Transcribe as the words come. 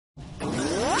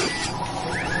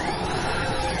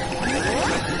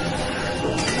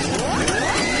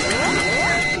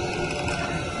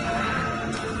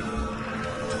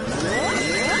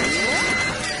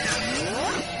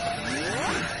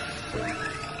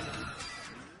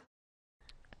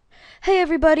Hey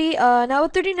everybody, now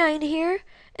at 39 here,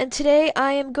 and today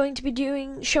I am going to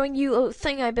be showing you a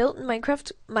thing I built in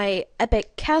Minecraft, my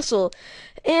epic castle.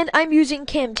 And I'm using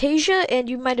CamTasia, and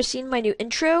you might have seen my new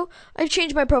intro. I've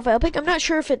changed my profile pic. I'm not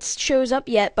sure if it shows up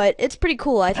yet, but it's pretty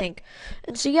cool, I think.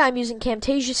 And so yeah, I'm using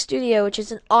CamTasia Studio, which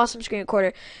is an awesome screen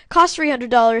recorder. Costs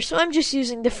 $300, so I'm just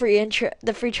using the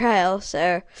free trial.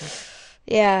 So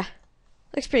yeah,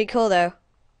 looks pretty cool though.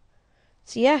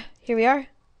 So yeah, here we are.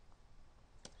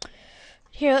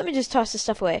 Here, let me just toss this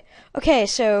stuff away. Okay,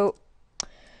 so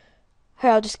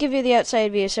here, I'll just give you the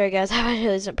outside view. Sorry, guys, I really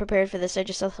wasn't prepared for this. I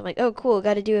just thought, I'm like, oh, cool,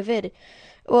 got to do a vid.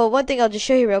 Well, one thing I'll just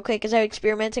show you real quick is I was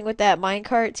experimenting with that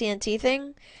minecart TNT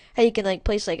thing. How you can, like,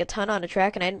 place, like, a ton on a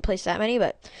track, and I didn't place that many,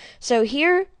 but... So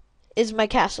here is my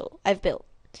castle I've built.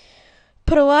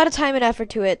 Put a lot of time and effort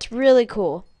to it. It's really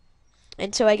cool.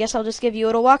 And so I guess I'll just give you a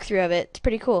little walkthrough of it. It's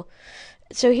pretty cool.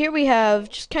 So here we have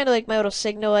just kind of like my little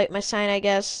signal, like my sign, I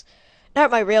guess. Not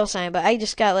my real sign, but I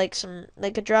just got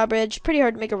like a drawbridge. Pretty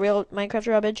hard to make a real Minecraft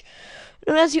drawbridge.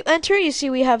 And as you enter, you see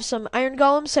we have some iron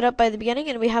golems set up by the beginning,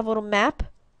 and we have a little map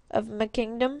of my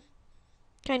kingdom.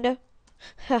 Kinda.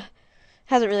 It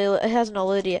hasn't all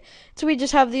lit yet. So we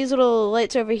just have these little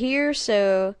lights over here,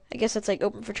 so I guess that's like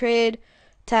open for trade,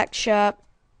 tax shop.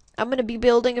 I'm gonna be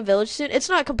building a village soon. It's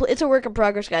not complete. It's a work in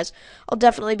progress, guys. I'll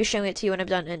definitely be showing it to you when I'm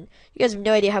done. And you guys have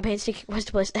no idea how painstaking it was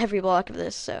to place every block of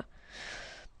this, so...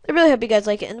 I really hope you guys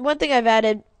like it. And one thing I've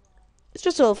added is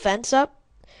just a little fence up.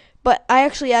 But I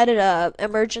actually added a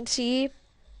emergency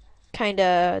kind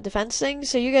of defense thing.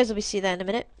 So you guys will be seeing that in a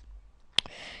minute.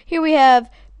 Here we have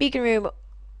beacon room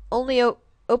only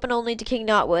open only to King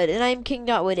Knotwood. And I'm King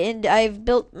Knotwood. And I've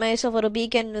built myself a little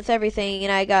beacon with everything.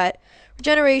 And I got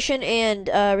regeneration and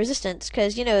resistance.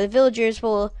 Because, you know, the villagers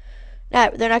will... they're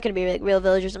not going to be like real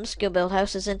villagers. I'm just going to build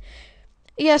houses. And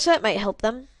yeah, so that might help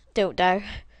them. Don't die.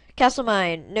 Castle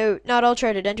mine. No, not all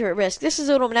charted. Enter at risk. This is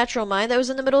a little natural mine that was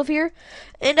in the middle of here.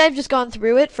 And I've just gone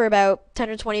through it for about 10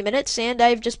 or 20 minutes. And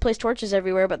I've just placed torches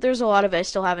everywhere. But there's a lot of it I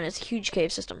still haven't. It's a huge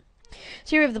cave system.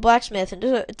 So here we have the blacksmith. And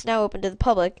it's now open to the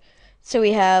public. So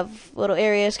we have little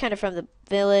areas kind of from the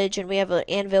village. And we have an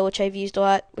anvil, which I've used a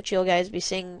lot. Which you'll guys be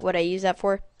seeing what I use that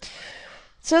for.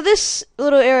 So this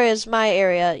little area is my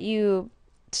area.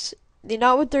 The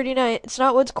Knotwood 39, it's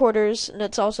Knotwood's quarters, and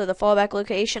it's also the fallback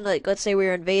location. Like, let's say we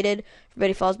were invaded,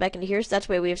 everybody falls back into here, so that's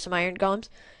why we have some iron golems.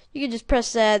 You can just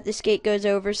press that, this gate goes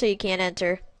over, so you can't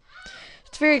enter.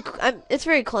 It's very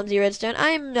clumsy redstone.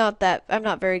 I'm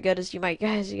not very good, as you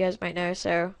guys might know,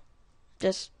 so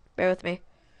just bear with me.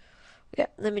 Okay,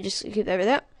 let me just keep over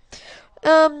that.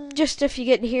 Just if you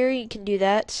get in here, you can do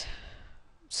that.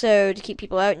 So, to keep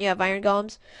people out, and you have iron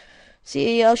golems.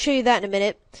 See, I'll show you that in a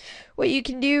minute. What you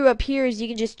can do up here is you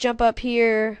can just jump up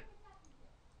here,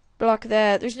 block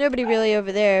that. There's nobody really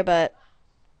over there, but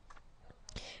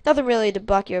nothing really to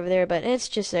block you over there, but it's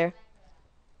just there.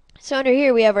 So under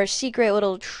here we have our secret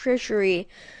little treasury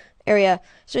area.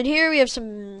 So in here we have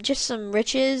just some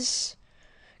riches.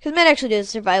 Because I might actually do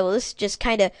survival. This is just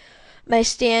kind of my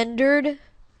standard.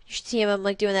 You should see him, I'm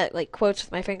like doing that like quotes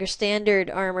with my finger, standard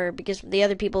armor, because the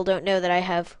other people don't know that I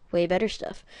have way better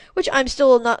stuff. Which I'm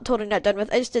still totally not done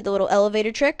with. I just did the little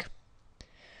elevator trick.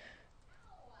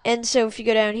 And so if you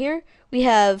go down here, we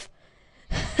have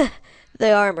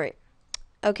the armory.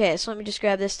 Okay, so let me just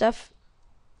grab this stuff.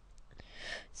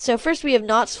 So first we have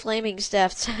Knott's Flaming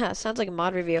Staff. Sounds like a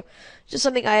mod review. Just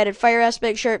something I added: fire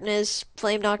aspect, sharpness,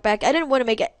 flame knockback. I didn't want to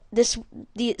make it the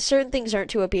certain things aren't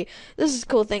too OP. This is a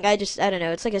cool thing. I don't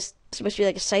know. It's like supposed to be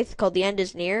like a scythe called the End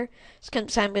is Near. So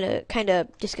I'm gonna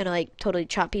like totally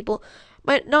chop people.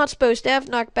 My Knott's bow staff,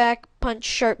 knockback, punch,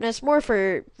 sharpness, more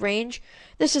for range.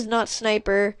 This is not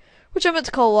sniper, which I'm meant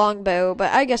to call longbow,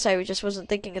 but I guess I just wasn't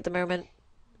thinking at the moment.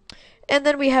 And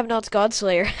then we have Knott's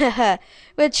Godslayer,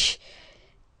 which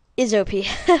is OP.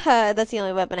 That's the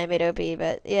only weapon I made OP,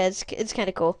 but yeah, it's kind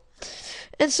of cool.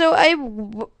 And so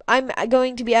I'm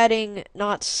going to be adding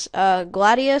Knott's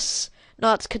Gladius,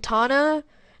 Knott's Katana,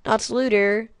 Knott's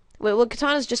Looter. Well,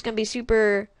 Katana's just going to be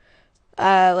super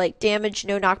like damage,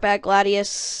 no knockback.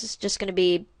 Gladius is just going to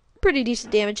be pretty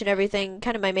decent damage and everything,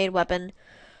 kind of my main weapon.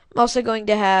 I'm also going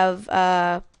to have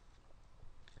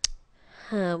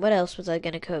what else was I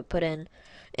going to put in?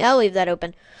 Yeah, I'll leave that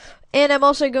open. And I'm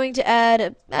also going to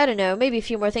add, I don't know, maybe a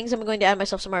few more things. I'm going to add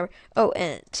myself some armor. Oh,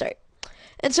 and sorry.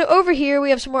 And so over here we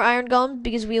have some more iron golems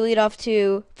because we lead off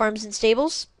to farms and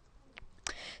stables.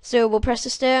 So we'll press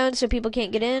this down so people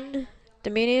can't get in. The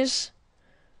minis.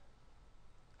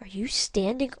 Are you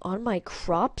standing on my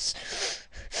crops?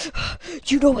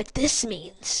 You know what this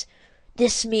means.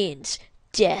 This means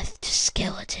death to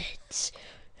skeletons.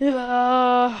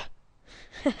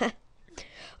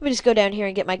 Let me just go down here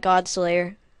and get my God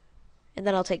Slayer. And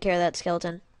then I'll take care of that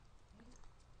skeleton.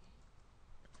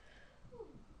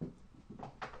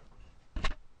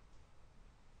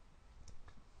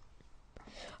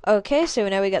 Okay, so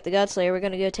now we got the God Slayer. We're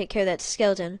gonna go take care of that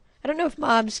skeleton. I don't know if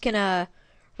mobs can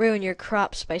ruin your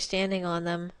crops by standing on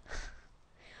them.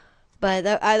 But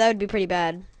that would be pretty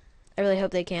bad. I really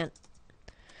hope they can't.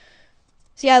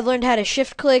 So yeah, I've learned how to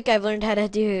shift click. I've learned how to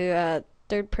do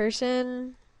third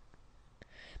person.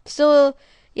 Still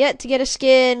yet to get a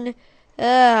skin.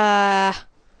 And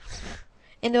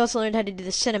I also learned how to do the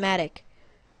cinematic.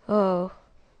 Oh,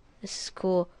 this is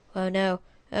cool. Oh no.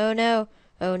 Oh no.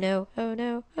 Oh no. Oh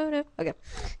no. Oh no. Okay.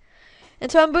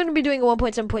 And so I'm going to be doing a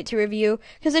 1.7.2 review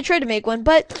because I tried to make one,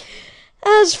 but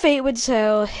as fate would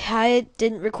so, I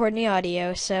didn't record any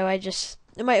audio, so it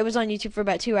was on YouTube for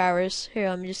about 2 hours. Here,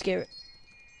 let me just get.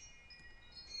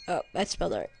 Oh, I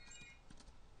spelled it right.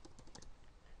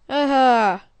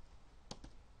 Aha.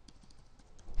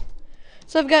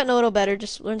 So I've gotten a little better,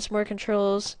 just learned some more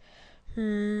controls.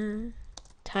 Time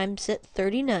set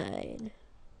 39.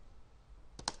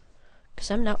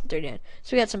 Because I'm not 39.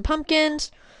 So we got some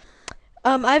pumpkins.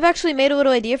 I've actually made a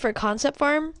little idea for a concept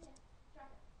farm.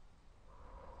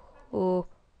 Ooh.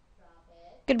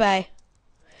 Goodbye.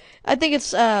 I think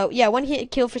it's, yeah, 1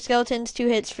 hit kill for skeletons, 2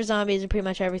 hits for zombies, and pretty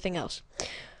much everything else.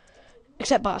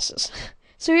 Except bosses.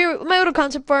 So here, my little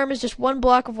concept farm is just 1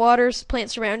 block of water,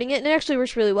 plants surrounding it, and it actually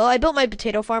works really well. I built my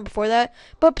potato farm before that,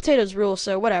 but potatoes rule,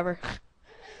 so whatever.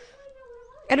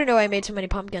 I don't know why I made so many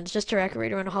pumpkins, just to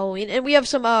decorate around Halloween. And we have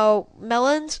some,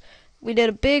 melons. We did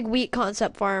a big wheat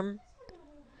concept farm.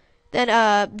 Then,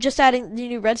 just adding the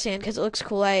new red sand because it looks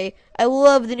cool. I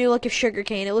love the new look of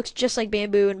sugarcane. It looks just like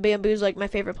bamboo, and bamboo's like my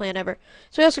favorite plant ever.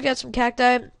 So we also got some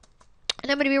cacti. And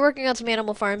I'm going to be working on some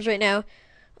animal farms right now.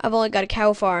 I've only got a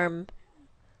cow farm.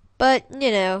 But, you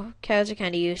know, cows are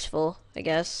kind of useful, I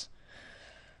guess.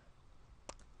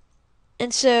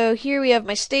 And so here we have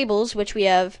my stables, which we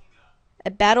have a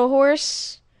battle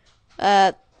horse,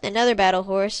 another battle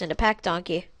horse, and a pack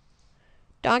donkey.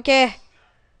 Donkey!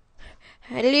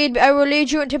 I will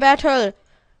lead you into battle.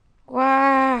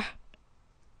 Wah.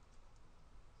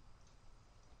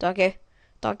 Donkey,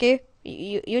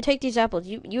 you take these apples.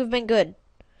 You've been good.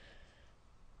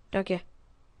 Donkey,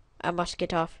 I must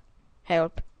get off.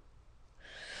 Help.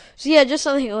 So yeah, just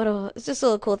something a little. It's just a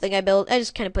little cool thing I built. I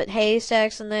just kind of put hay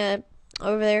stacks in the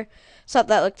over there. Thought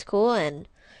that looked cool and.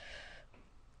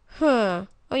 Oh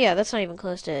yeah, that's not even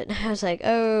close to it. I was like,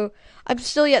 oh, I'm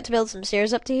still yet to build some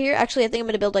stairs up to here. Actually, I think I'm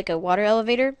going to build like a water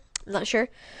elevator. I'm not sure.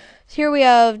 So here we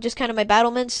have just kind of my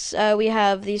battlements. We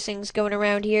have these things going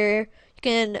around here. You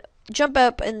can jump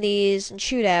up in these and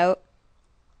shoot out.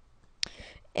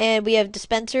 And we have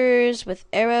dispensers with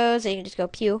arrows, and you can just go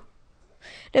pew.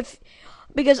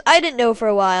 Because I didn't know for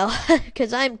a while,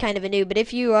 because I'm kind of a noob, but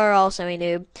if you are also a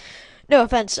noob, no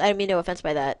offense, I mean no offense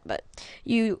by that, but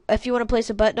if you want to place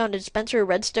a button on a dispenser or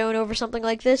redstone over something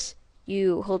like this,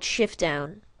 you hold shift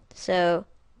down. So,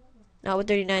 not with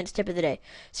 39's tip of the day.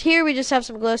 So here we just have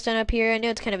some glowstone up here. I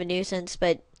know it's kind of a nuisance,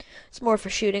 but it's more for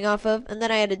shooting off of. And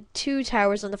then I added 2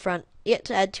 towers on the front, yet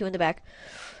to add 2 in the back.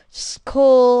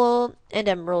 Coal and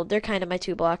emerald, they're kind of my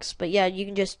 2 blocks. But yeah, you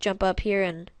can just jump up here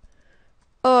and...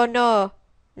 Oh no,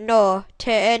 no,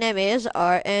 the enemies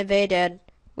are invaded.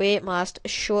 We must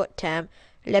shoot them.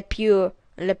 Le pew,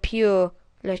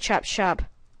 le chop chop.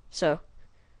 So,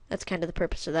 that's kind of the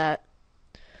purpose of that.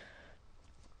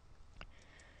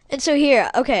 And so here,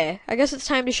 okay, I guess it's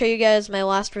time to show you guys my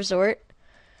last resort.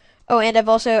 Oh, and I've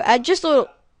also added just a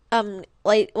little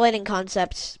lighting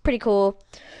concepts. Pretty cool.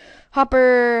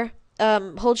 Hopper,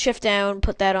 hold shift down,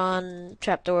 put that on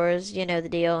trapdoors, you know the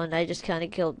deal, and I just kind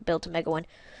of built a mega one.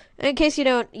 And in case you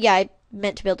don't, yeah, I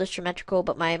meant to build this symmetrical,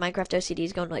 but my Minecraft OCD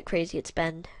is going like crazy at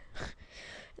spend.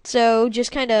 So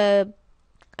just kind of,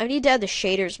 I need to add the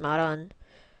shaders mod on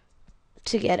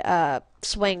to get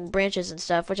swaying branches and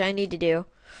stuff, which I need to do.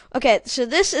 Okay, so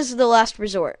this is the last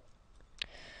resort.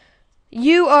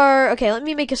 You are, okay, let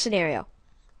me make a scenario.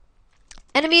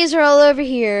 Enemies are all over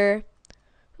here.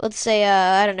 Let's say,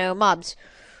 I don't know, mobs.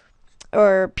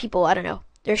 Or people, I don't know.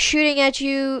 They're shooting at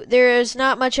you. There's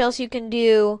not much else you can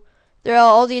do. There are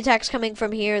all the attacks coming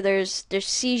from here. They're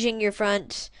sieging your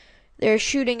front. They're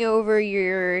shooting over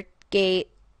your gate.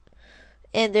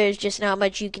 And there's just not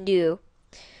much you can do.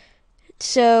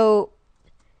 So,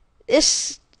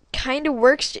 this kind of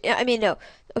works. I mean, no.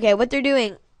 Okay, what they're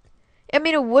doing. I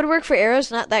mean, it would work for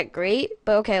arrows, not that great.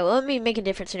 But okay, well, let me make a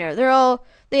different scenario.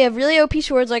 They have really OP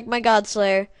swords like my God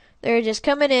Slayer. They're just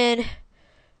coming in.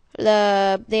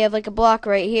 They have like a block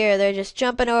right here. They're just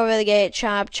jumping over the gate.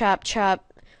 Chop, chop,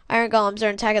 chop. iron golems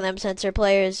aren't attacking them since they're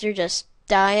players. You're just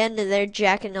dying and they're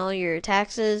jacking all your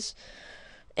taxes.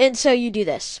 And so you do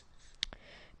this.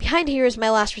 Behind here is my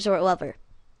last resort lever.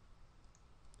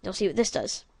 You'll see what this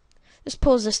does. This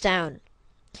pulls this down.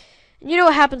 And you know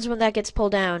what happens when that gets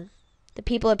pulled down? The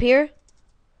people up here,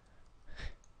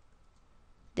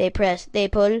 they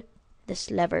pull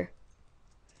this lever.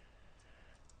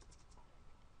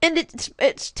 And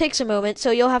it takes a moment,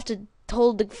 so you'll have to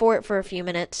hold the fort for a few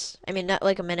minutes. I mean, not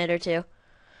like a minute or two. Let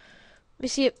me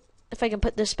see if I can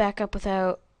put this back up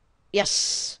without...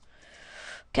 Yes.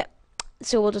 Okay.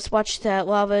 So we'll just watch that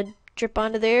lava drip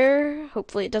onto there.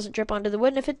 Hopefully it doesn't drip onto the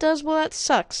wood, and if it does, well, that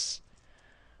sucks.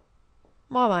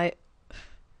 Marmite.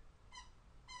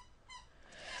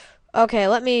 Okay,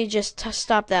 let me just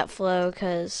stop that flow,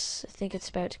 because I think it's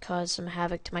about to cause some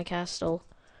havoc to my castle.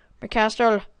 My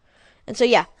castle. And so,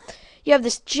 yeah. You have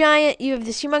this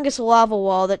humongous lava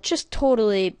wall that just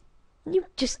totally... You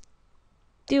just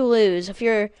do lose. If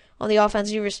you're on the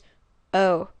offense, you just...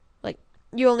 Oh. Like,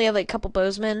 you only have, like, a couple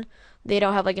bowsmen. They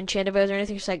don't have, like, enchanted bows or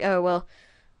anything. It's like, oh, well...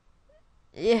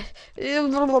 Yeah.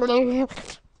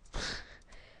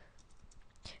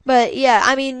 But, yeah,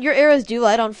 I mean, your arrows do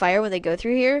light on fire when they go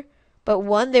through here. But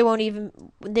they won't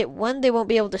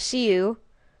be able to see you.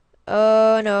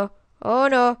 Oh, no. Oh,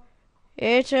 no.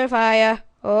 It's a fire.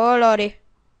 Oh, lordy.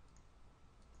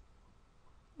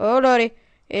 Oh, lordy.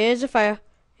 It's a fire.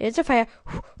 It's a fire.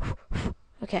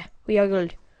 Okay, we are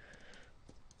good.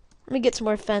 Let me get some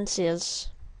more fences.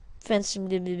 Fencing.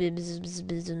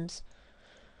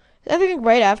 I think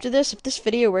right after this, if this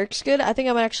video works good, I think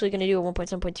I'm actually going to do a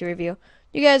 1.7.2 review.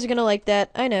 You guys are going to like that,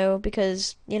 I know,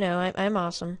 because, you know, I'm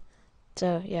awesome.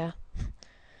 So, yeah.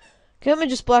 Okay, let me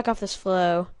just block off this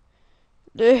flow.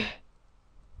 Ugh.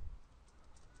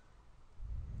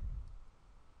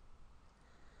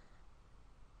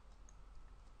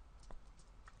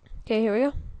 Okay, here we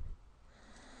go.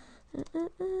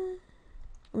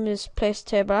 Let me just place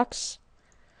 2 blocks.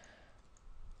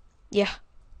 Yeah.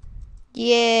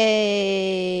 Yay!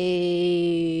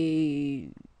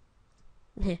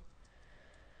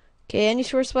 Okay, any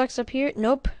source blocks up here?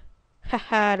 Nope.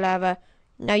 Haha, lava.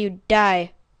 Now you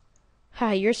die.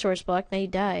 Ha, your source block. Now you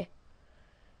die.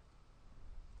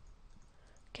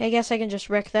 Okay, I guess I can just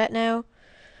wreck that now.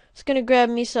 Just gonna grab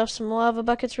myself some lava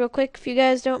buckets real quick, if you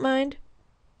guys don't mind.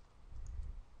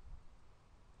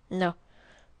 No.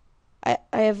 I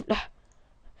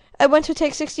want to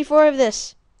take 64 of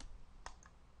this.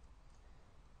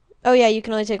 Oh yeah, you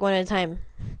can only take one at a time.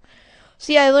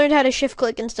 So yeah, I learned how to shift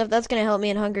click and stuff. That's gonna help me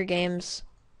in Hunger Games.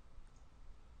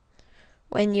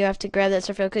 When you have to grab that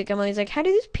stuff real quick, I'm always like, how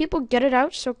do these people get it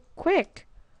out so quick?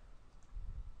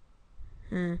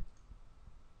 There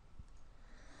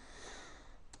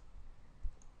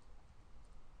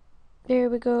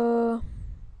we go.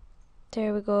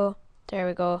 There we go. There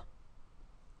we go.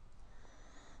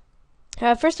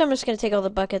 First I'm just gonna take all the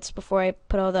buckets before I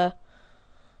put all the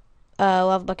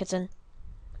lava buckets in.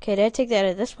 Okay, did I take that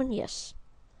out of this one? Yes.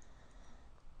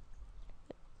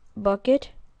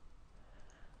 Bucket.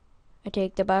 I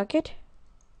take the bucket.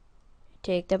 I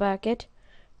take the bucket.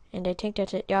 And I think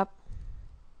that's it. Yup.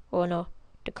 Oh no.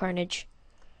 The carnage.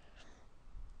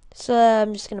 So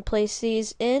I'm just gonna place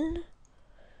these in.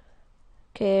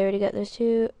 Okay, I already got those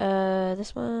 2.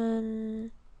 This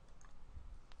one.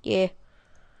 Yeah.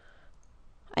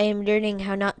 I am learning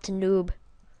how not to noob.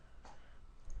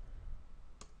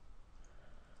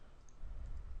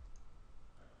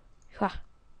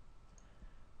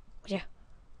 Yeah.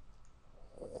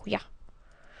 Yeah.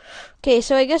 Okay,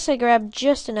 so I guess I grabbed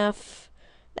just enough.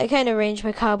 I kind of arranged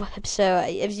my cobwebs, so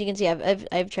as you can see,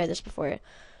 I've tried this before.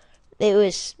 It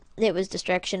was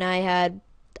distraction. I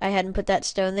hadn't put that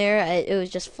stone there. It was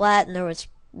just flat, and there was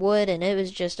wood, and it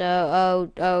was just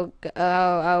oh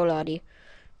lordy.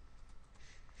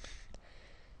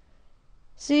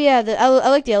 So yeah, I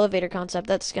like the elevator concept.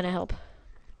 That's gonna help.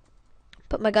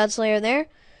 Put my Godslayer in there.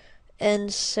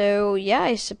 And so, yeah,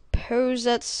 I suppose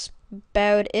that's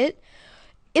about it.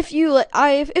 If you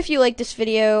like this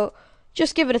video,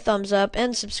 just give it a thumbs up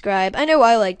and subscribe. I know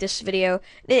I like this video.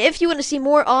 If you want to see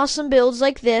more awesome builds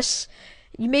like this,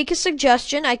 you make a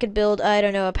suggestion. I could build, I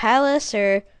don't know, a palace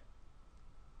or...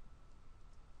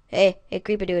 Hey,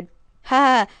 creepy dude.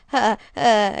 Ha ha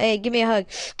ha. Hey, give me a hug.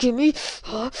 Give me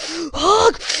a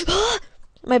hug.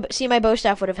 My bow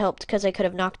staff would have helped because I could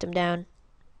have knocked him down.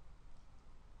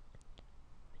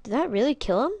 Did that really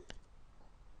kill him?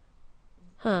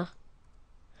 Huh.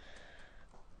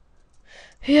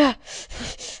 Yeah.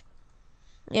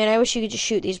 And I wish you could just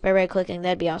shoot these by right-clicking.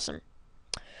 That'd be awesome.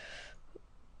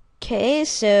 Okay,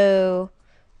 so...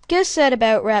 guess that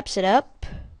about wraps it up.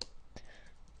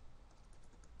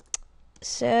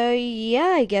 So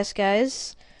yeah, I guess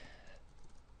guys,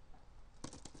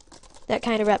 that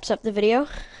kind of wraps up the video.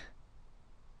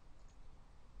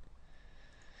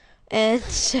 And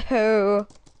so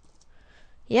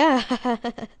yeah.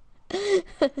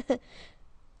 If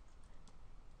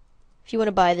you want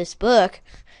to buy this book.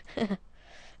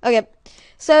 Okay.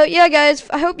 So yeah guys,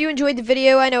 I hope you enjoyed the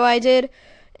video. I know I did.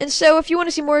 And so if you want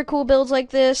to see more cool builds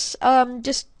like this,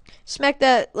 just smack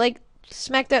that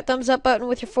thumbs up button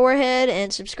with your forehead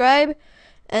and subscribe.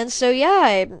 And so yeah,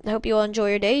 I hope you all enjoy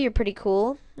your day. You're pretty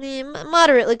cool.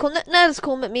 Moderately cool. Not as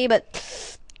cool as me,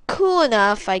 but cool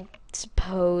enough, I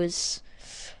suppose.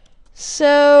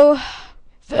 So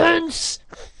Vince,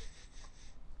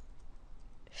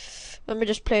 let me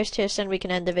just place this and we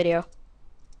can end the video.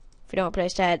 If you don't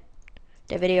place that,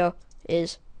 the video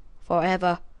is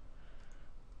forever.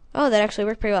 Oh, that actually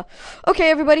worked pretty well.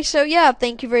 Okay, everybody, so yeah,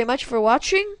 thank you very much for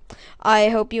watching. I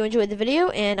hope you enjoyed the video,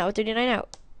 and Out39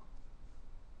 out.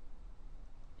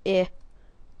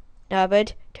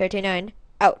 Numbed 39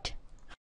 out.